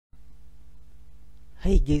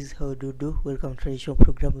Hey guys, how do you do? Welcome to traditional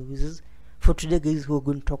programming users. For today guys, we're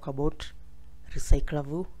going to talk about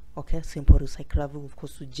RecyclerView. Okay, simple RecyclerView, of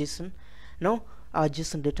course, with JSON. Now our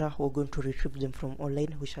JSON data, we're going to retrieve them from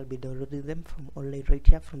online. We shall be downloading them from online right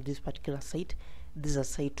here from this particular site. This is a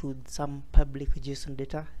site with some public JSON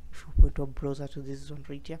data. If you point your browser to this one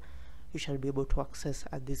right here, you shall be able to access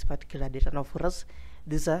this particular data. Now for us,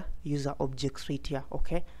 these are user objects right here.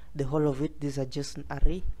 Okay, the whole of it, these are JSON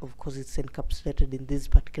array. Of course, it's encapsulated in these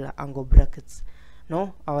particular angle brackets.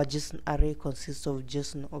 Now our JSON array consists of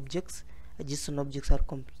JSON objects. JSON objects are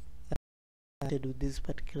completed with this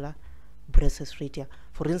particular braces right here.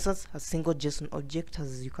 For instance, a single JSON object,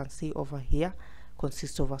 as you can see over here,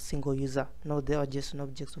 consists of a single user. Now their JSON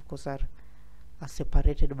objects, of course, are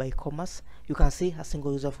separated by commas. You can see a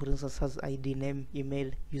single user, for instance, has ID, name, email,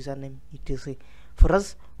 username, etc. For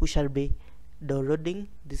us, we shall be downloading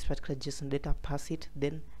this particular JSON data, pass it,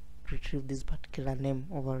 then retrieve this particular name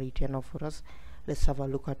over it. And now for us, let's have a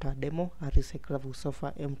look at our demo. Our RecyclerView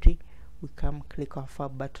software empty. We come click our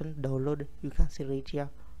fab button, download. You can see right here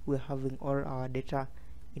we're having all our data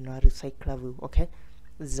in our RecyclerView. Okay,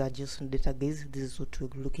 this is our JSON data, guys. This is what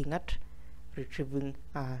we're looking at, retrieving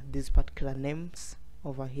these particular names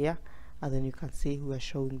over here, and then you can see we are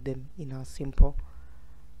showing them in our simple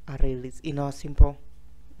array list, in our simple,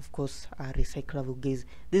 of course, RecyclerView, guys.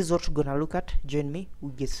 This is what we're gonna look at. Join me,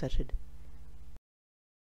 we get started.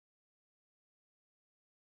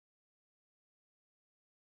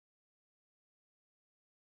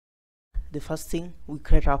 The first thing, we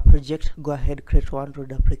create our project. Go ahead, create our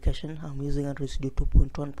Android application. I'm using Android Studio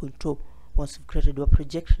 2.1.2. Once you've created your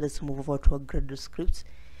project, let's move over to our Gradle scripts.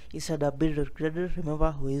 Inside our build.gradle,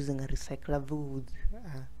 remember we're using a RecyclerView with,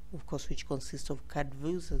 of course, which consists of card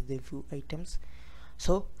views as the view items.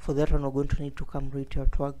 So for that one, we're going to need to come right here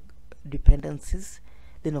to our dependencies.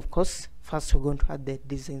 Then of course, first we're going to add the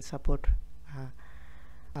design support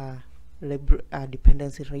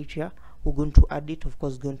dependency right here. We're going to add it, of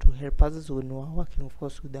course, going to help us when we're working, of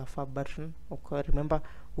course, with the fab button. Okay, remember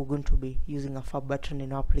we're going to be using a fab button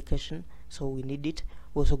in our application, so we need it.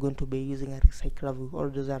 We're also going to be using a RecyclerView. All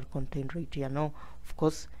those are contained right here. Now of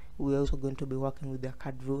course, we're also going to be working with the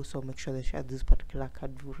card view, so make sure that you add this particular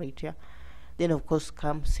card view right here. Then of course,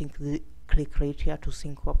 come click right here to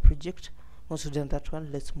sync our project. Once we've done that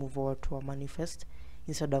one, let's move over to our manifest.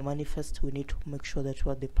 Inside the manifest, we need to make sure that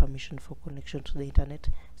you add the permission for connection to the internet,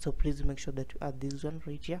 so please make sure that you add this one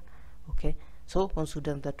right here. Okay, so once we've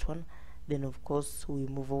done that one, then of course we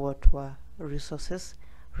move over to our resources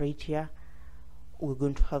right here. We're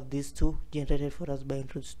going to have these two generated for us by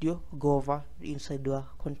Android Studio. Go over inside your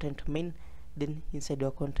content main, then inside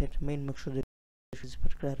your content main, make sure that this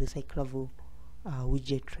particular RecyclerView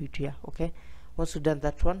widget right here. Okay, once we've done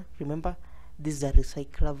that one, remember this is a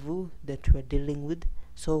RecyclerView that we are dealing with,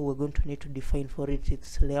 so we're going to need to define for it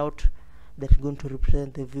its layout that's going to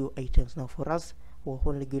represent the view items. Now for us, we're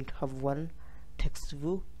only going to have one text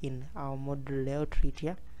view in our model layout right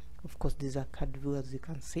here. Of course, these are card view, as you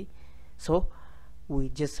can see, so we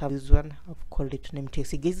just have this one. I've called it name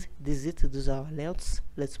text. Guys, this is it. Those are our layouts.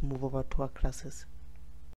 Let's move over to our classes.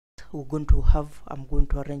 We're going to have, I'm going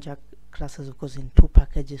to arrange our classes, of course, in two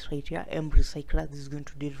packages right here. mRecycler, this is going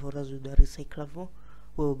to deal for us with the RecyclerView.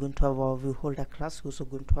 We're going to have our view holder class. We're also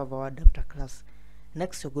going to have our adapter class.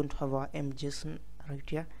 Next, we're going to have our mJSON right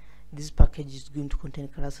here. This package is going to contain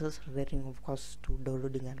classes relating, of course, to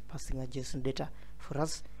downloading and passing a JSON data. For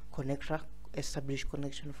us, connector, establish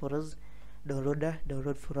connection for us, downloader,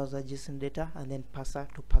 download for us our JSON data, and then passer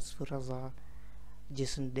to pass for us our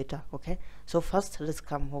JSON data. Okay, so first let's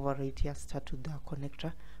come over right here, start with the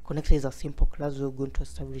connector. Connector is a simple class. We're going to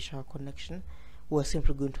establish our connection. We're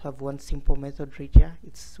simply going to have one simple method right here.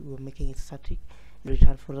 We're making it static,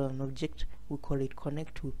 return for an object. We call it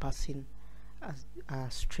connect. We pass in a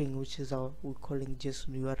string, which is we're calling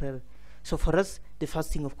JSON URL. So for us, the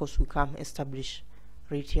first thing, of course, we come establish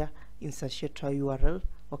right here, instantiate our URL.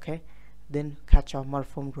 Okay, then catch our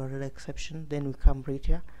malformed URL exception. Then we come right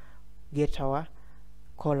here, get our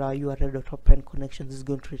call our url.open connection. This is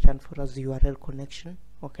going to return for us the URL connection.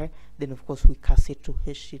 Okay, then of course we cast it to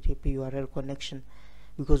HTTP URL connection,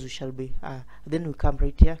 because we shall be then we come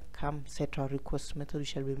right here, come set our request method. We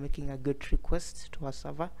shall be making a get request to our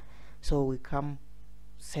server, so we come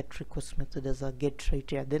set request method as a get right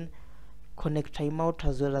here. Then connect timeout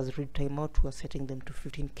as well as read timeout, we are setting them to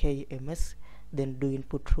 15k ms. Then do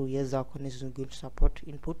input true. Yes, our connection is going to support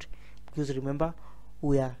input, because remember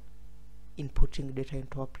we are inputting data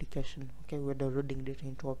into application. Okay, we're downloading data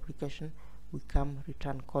into application. We come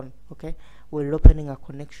return con. Okay, we're opening a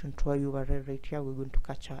connection to our URL right here. We're going to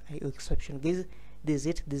catch our IO exception. Guys, this is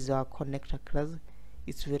it. This is our connector class.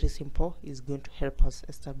 it's very simple. It's going to help us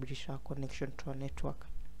establish our connection to our network.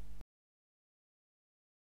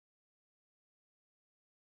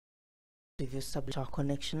 If you establish our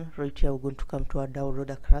connection, right here we're going to come to our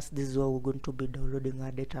downloader class. This is where we're going to be downloading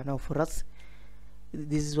our data. Now for us,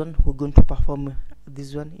 this is one we're going to perform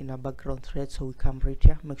this one in a background thread. So we come right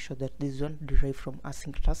here, make sure that this one derived from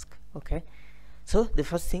async task. Okay, so the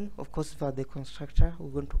first thing, of course, for the constructor, we're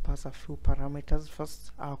going to pass a few parameters.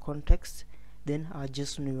 First, our context, then our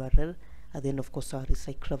JSON URL, and then of course our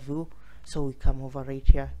RecyclerView. So we come over right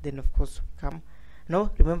here, then of course we come.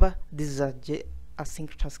 Now remember, this is a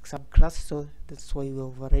async task subclass, so that's why we're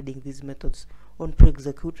overriding these methods. On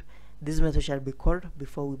pre-execute, this method shall be called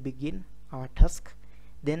before we begin our task.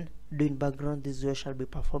 Then doing background, this way shall be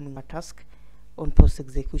performing a task. On post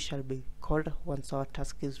execute shall be called once our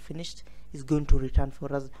task is finished. Is going to return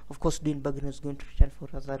for us, of course, doing background is going to return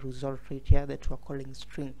for us a result right here that we are calling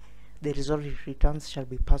string. The result it returns shall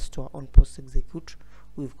be passed to our on post execute.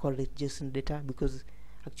 We've called it JSON data because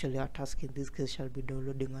actually our task in this case shall be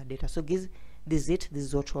downloading our data. So guys, this is it. This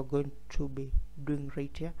is what we're going to be doing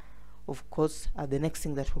right here. Of course, the next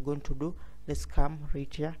thing that we're going to do, let's come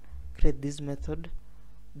right here, create this method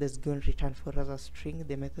that's going to return for us a string.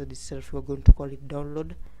 The method itself, we're going to call it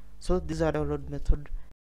download. So this is our download method.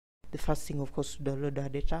 The first thing, of course, to download our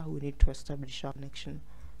data, we need to establish our connection.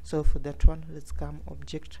 So for that one, let's come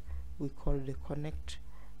object, we call the connect,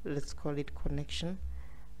 let's call it connection.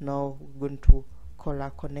 Now we're going to call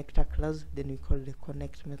our connector class, then we call the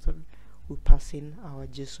connect method. We pass in our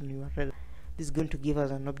JSON URL. This is going to give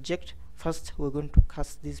us an object. First, we're going to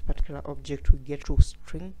cast this particular object we get to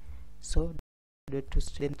string. So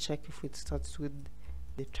then check if it starts with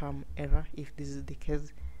the term error. If this is the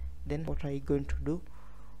case, then what are you going to do?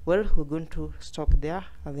 Well, we're going to stop there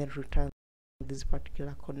and then return this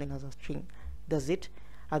particular connect as a string. That's it.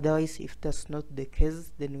 Otherwise, if that's not the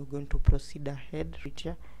case, then we're going to proceed ahead right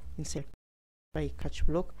here inside by catch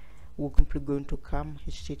block. We're simply going to come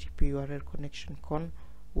http URL connection con.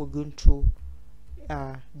 We're going to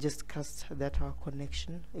just cast that our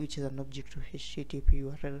connection, which is an object to http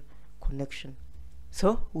URL connection.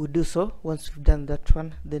 So we do so. Once we've done that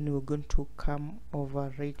one, then we're going to come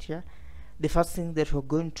over right here. The first thing that we're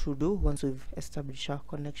going to do once we've established our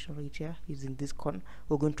connection right here using this con,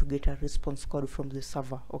 we're going to get a response code from the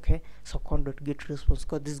server. Okay, so con.get response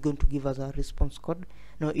code. This is going to give us a response code.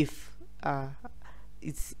 Now if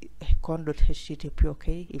it's con.http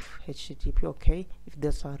okay, if http okay, if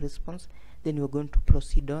that's our response, then we're going to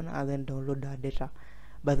proceed on and then download our data.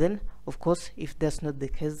 But then, of course, if that's not the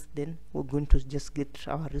case, then we're going to just get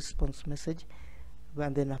our response message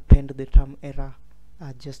and then append the term error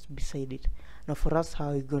just beside it. Now for us, how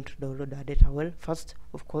are we going to download our data? Well, first,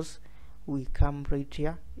 of course, we come right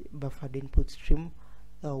here, buffered input stream.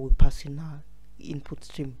 We pass in our input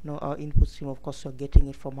stream. Now our input stream, of course, we're getting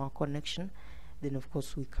it from our connection. Then of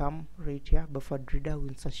course we come right here, buffered reader, we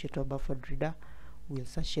instantiate our buffered reader, we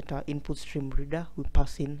instantiate our input stream reader, we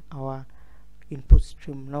pass in our input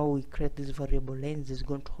stream. Now we create this variable line. This is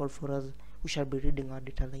going to hold for us, we shall be reading our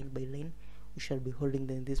data line by line. We shall be holding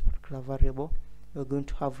them in this particular variable. We're going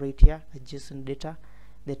to have right here a JSON data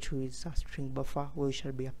that is a string buffer where we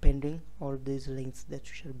shall be appending all these lines that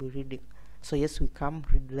we shall be reading. So yes, we come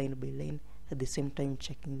read line by line, at the same time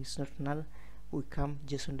checking it's not null. We come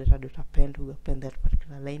JSON data dot append, we append that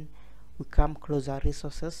particular line. We come close our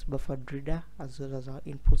resources, buffered reader as well as our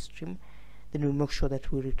input stream. Then we make sure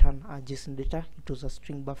that we return our JSON data. It was a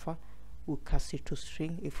string buffer. We cast it to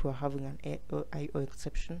string. If we're having an IO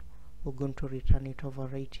exception, we're going to return it over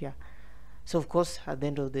right here. So of course, at the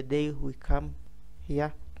end of the day, we come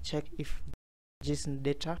here, check if JSON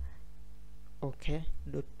data okay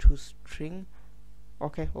dot to string.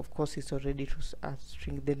 Okay, of course it's already to a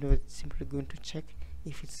string. Then we're simply going to check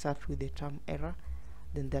if it starts with the term error.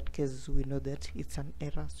 Then in that case we know that it's an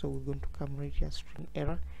error, so we're going to come right here, string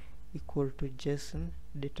error equal to JSON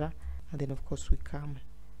data, and then of course we come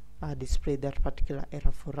display that particular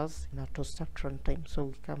error for us in our toaster runtime. So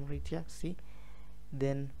we come right here, see,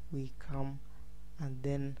 then we come and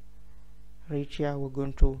then right here we're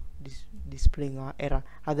going to displaying our error.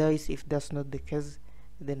 Otherwise, if that's not the case,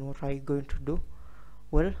 then what are you going to do?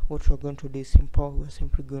 Well, what we're going to do is simple. We're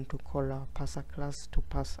simply going to call our parser class to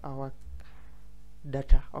pass our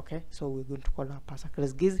data. Okay, so we're going to call our parser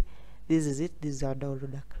class. This is it. This is our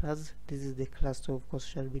downloader class. This is the class, so of course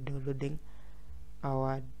shall be downloading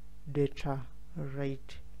our data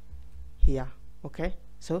right here. Okay,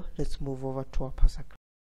 so let's move over to our parser class.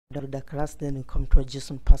 Downloader class, then we come to a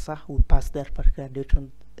JSON parser. We pass that particular data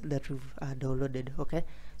that we've downloaded. Okay,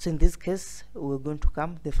 so in this case we're going to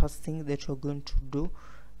come, the first thing that we're going to do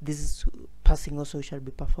this is passing also shall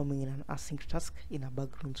be performing in an async task in a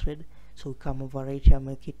background thread. So we come over right here,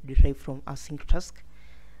 make it derived from async task.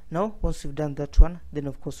 Now once we've done that one, then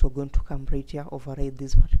of course we're going to come right here, override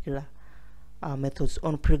this particular methods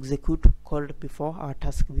on pre-execute called before our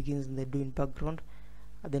task begins in the doing background,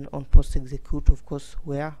 and then on post execute, of course,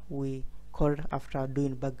 where we called after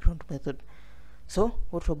doing background method. So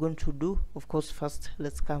what we're going to do, of course, first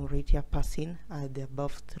let's come right here, pass in the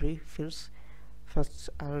above three fields. First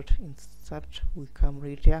alt insert, we come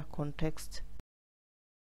right here, context,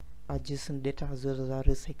 our JSON data as well as our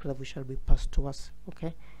RecyclerView shall be passed to us.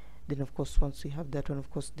 Okay, then of course once we have that one,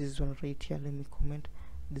 of course this one right here, let me comment,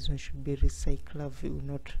 this one should be RecyclerView,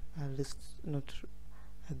 not a list, not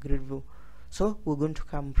a grid view. So we're going to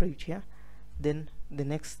come right here. Then the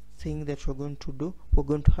next thing that we're going to do, we're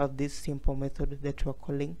going to have this simple method that we're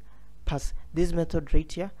calling pass. This method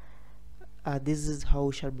right here, this is how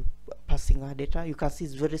we shall be passing our data. You can see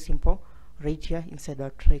it's very simple. Right here inside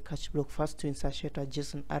our try catch block, first to insert a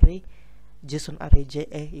JSON array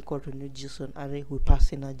JA equal to new JSON array. We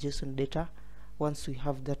pass in our JSON data. Once we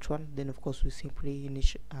have that one, then of course we simply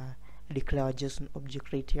declare our JSON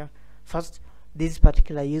object right here. First, these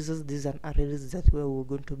particular users, these are an array list that where we're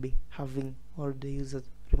going to be having all the users.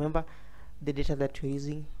 Remember the data that we're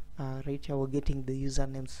using right here, we're getting the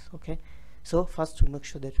usernames. Okay, so first to make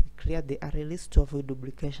sure that we clear the array list to avoid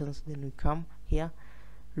duplications, then we come here,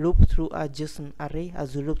 loop through our JSON array.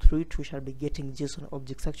 As we loop through it, we shall be getting JSON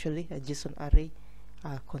objects. Actually a JSON array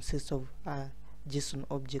consists of JSON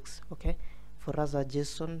objects. Okay, for us our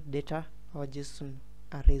JSON data, our JSON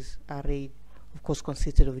array of course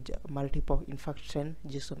consisted of multiple, in fact 10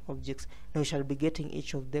 JSON objects. Now we shall be getting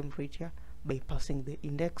each of them right here by passing the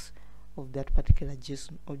index of that particular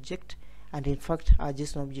JSON object, and in fact our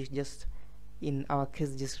JSON object just in our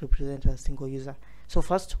case just represent a single user. So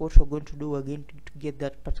first what we're going to do, we're going to get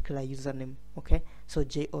that particular username. Okay, so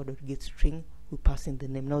jo.getString, we pass in the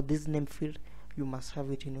name. Now this name field, you must have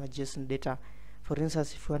it in your JSON data. For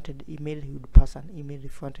instance, if you wanted email, you would pass an email.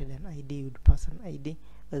 If you wanted an ID, you would pass an ID,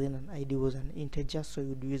 but then an ID was an integer, so you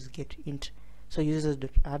would use get int. So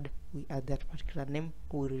users.add, we add that particular name,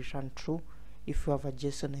 we return true. If you have a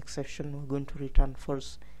JSON exception, we're going to return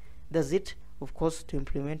false. That's it. Of course, to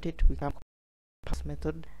implement it, we come pass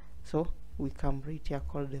method. So we come right here,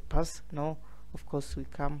 call the pass. Now of course we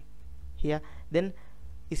come here, then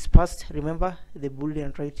it's passed. Remember the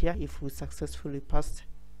boolean right here, if we successfully passed,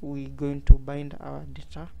 we're going to bind our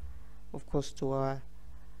data of course to our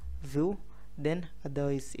view. Then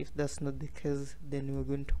otherwise, if that's not the case, then we're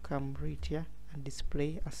going to come right here and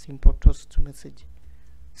display a simple toast message.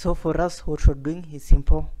 So for us, what we're doing is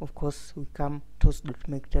simple. Of course we come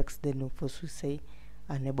toast.makeText, then of course we say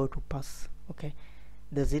unable to pass. Okay,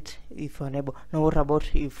 that's it. If unable. Now what about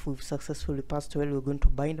if we've successfully passed? Well, we're going to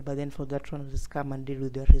bind, but then for that one, let's come and deal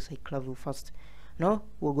with the RecyclerView first. Now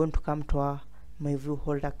we're going to come to our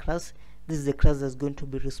myViewHolder class. This is the class that's going to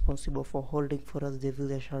be responsible for holding for us the view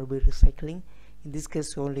that shall be recycling. In this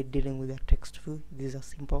case, we're only dealing with a text view. These are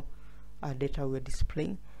simple data we're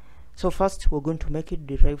displaying. So first we're going to make it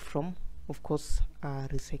derived from, of course,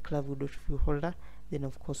 RecyclerView.viewHolder. Then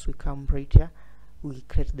of course we come right here, we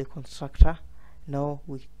create the constructor. Now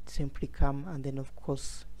we simply come and then of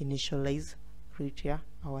course initialize right here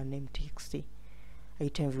our name txt.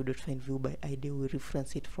 Item view.findView by ID, we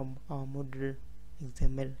reference it from our model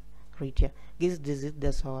XML right here. Guys,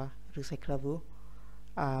 that's our RecyclerView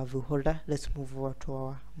view holder. Let's move over to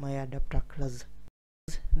our myAdapter class.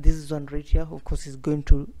 This one right here, of course, is going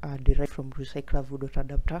to derive from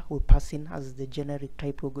RecyclerView.adapter. We pass in as the generic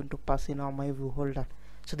type. We're going to pass in our myViewHolder.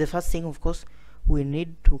 So the first thing, of course, we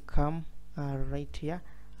need to come right here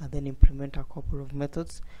and then implement a couple of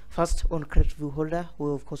methods. First, on createViewHolder,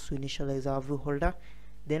 we of course initialize our viewholder.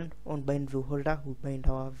 Then on bindViewHolder, we bind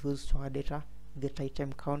our views to our data. Get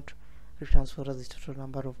item count returns for us the total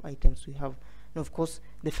number of items we have. Now of course,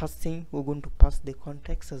 the first thing, we're going to pass the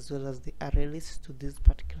context as well as the array list to this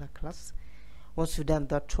particular class. Once we've done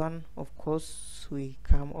that one, of course, we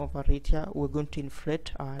come over right here. We're going to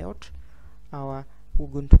inflate our layout. We're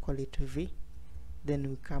going to call it v. Then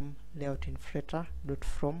we come layout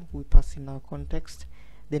inflator.from, we pass in our context.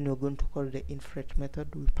 Then we're going to call the inflate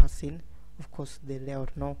method. We pass in, of course, the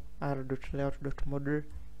layout. Now r.layout.model,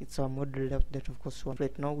 it's our model layout that of course we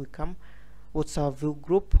inflate. Now we come, what's our view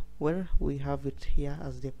group? Well, we have it here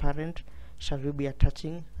as the parent. Shall we be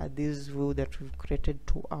attaching this view that we've created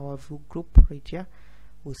to our view group right here?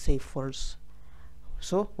 We say false.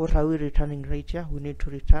 So what are we returning right here? We need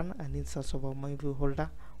to return an instance of our myViewHolder.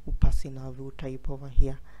 We pass in our view type over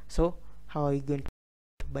here. So how are we going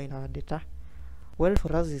to bind our data? Well,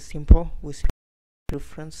 for us it's simple. We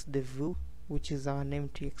reference the view, which is our name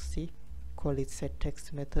txt, call it set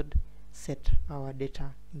text method, set our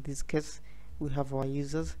data. In this case we have our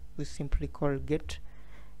users, we simply call get,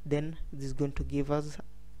 then this is going to give us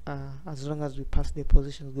as long as we pass the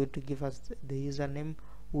position, it's going to give us the username.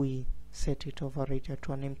 We set it over right here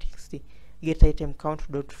to our name txt. Get item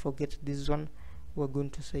count, don't forget this one, we're going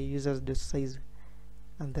to say users.size,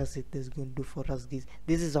 and that's it. This is going to do for us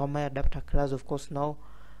this is our myAdapter class. Of course, now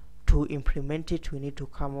to implement it we need to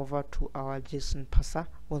come over to our JSON parser.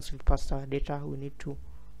 Once we passed our data we need to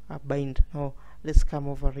bind. Now let's come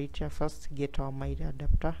over right here first, get our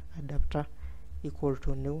myAdapter, adapter equal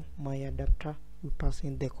to new myAdapter, we pass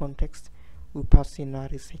in the context, we pass in our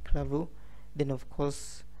RecyclerView, then of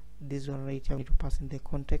course this one right here we need to pass in the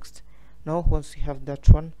context. Now once we have that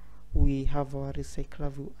one, we have our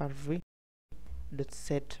RecyclerView rv dot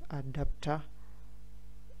set adapter.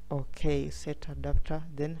 Okay, set adapter,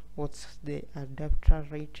 then what's the adapter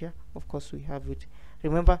right here? Of course we have it.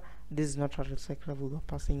 Remember, this is not a RecyclerView we're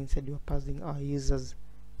passing, instead we're passing our users,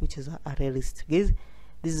 which is our array list. Guys,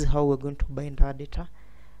 this is how we're going to bind our data.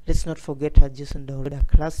 Let's not forget our JSON downloader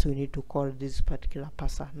class, we need to call this particular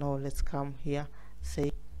parser. Now let's come here,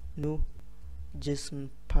 say new JSON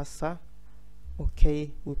parser.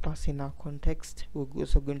 Okay, we pass in our context, we're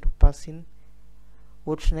also going to pass in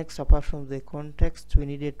what's next. Apart from the context, we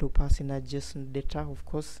needed to pass in our JSON data, of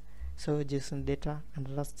course, so JSON data, and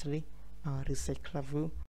lastly our RecyclerView.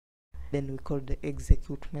 Then we call the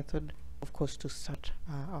execute method, of course, to start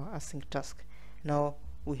our async task. Now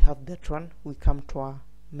we have that one, we come to our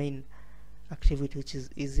main activity, which is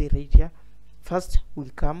easy right here. First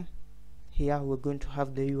we'll come here, we're going to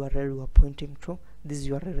have the URL we're pointing to. This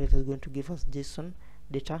URL is going to give us JSON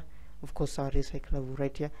data, of course our RecyclerView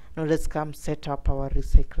right here. Now let's come set up our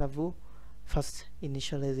RecyclerView, first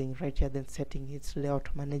initializing right here, then setting its layout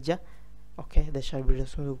manager. Okay, that shall be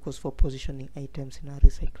responsible of course for positioning items in our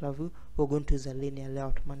RecyclerView. We're going to use a linear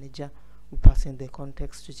layout manager, we pass in the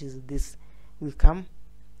context, which is this. We come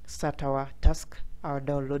start our task, our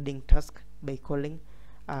downloading task, by calling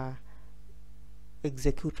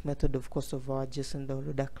execute method, of course, of our JSON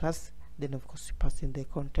downloader class. Then of course we pass in the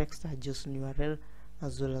context, our JSON URL,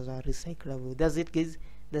 as well as our RecyclerView. That's it, guys.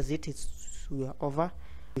 That's it. We are over.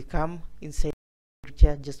 We come inside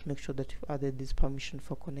here, just make sure that you've added this permission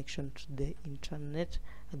for connection to the internet.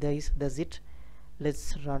 That's it.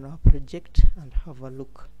 Let's run our project and have a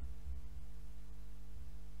look.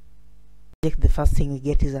 The first thing we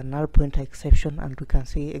get is a null pointer exception, and we can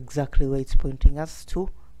see exactly where it's pointing us to.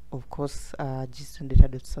 Of course, JSON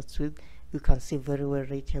data.starts with, you can see very well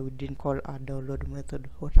right here we didn't call our download method.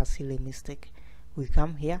 What a silly mistake. We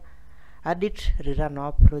come here, add it, rerun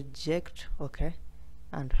our project, okay,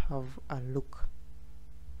 and have a look.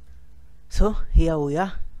 So here we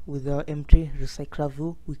are with our empty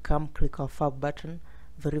RecyclerView. We come, click our fab button,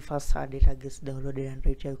 very fast our data gets downloaded, and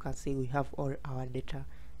right here you can see we have all our data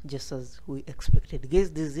just as we expected.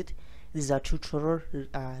 Guys, this is it. This is our tutorial,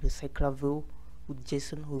 RecyclerView with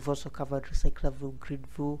JSON. We've also covered RecyclerView grid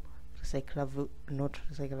view, RecyclerView, not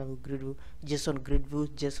RecyclerView grid view, JSON grid view,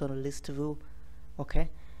 JSON list view, okay,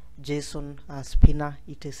 JSON spinner,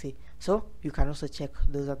 etc. So you can also check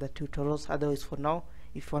those other tutorials. Otherwise, for now,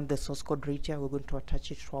 if you want the source code right here, we're going to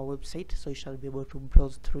attach it to our website, so you shall be able to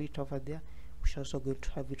browse through it over there. We shall also going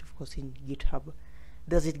to have it, of course, in GitHub.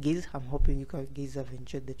 That's it, guys. I'm hoping you guys have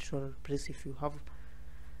enjoyed the tutorial. Please, if you have,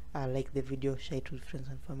 like the video, share it with friends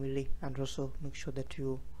and family, and also make sure that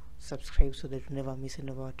you subscribe so that you never miss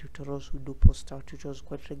any of our tutorials. We do post our tutorials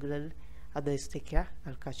quite regularly. Otherwise, take care.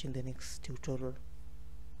 I'll catch you in the next tutorial.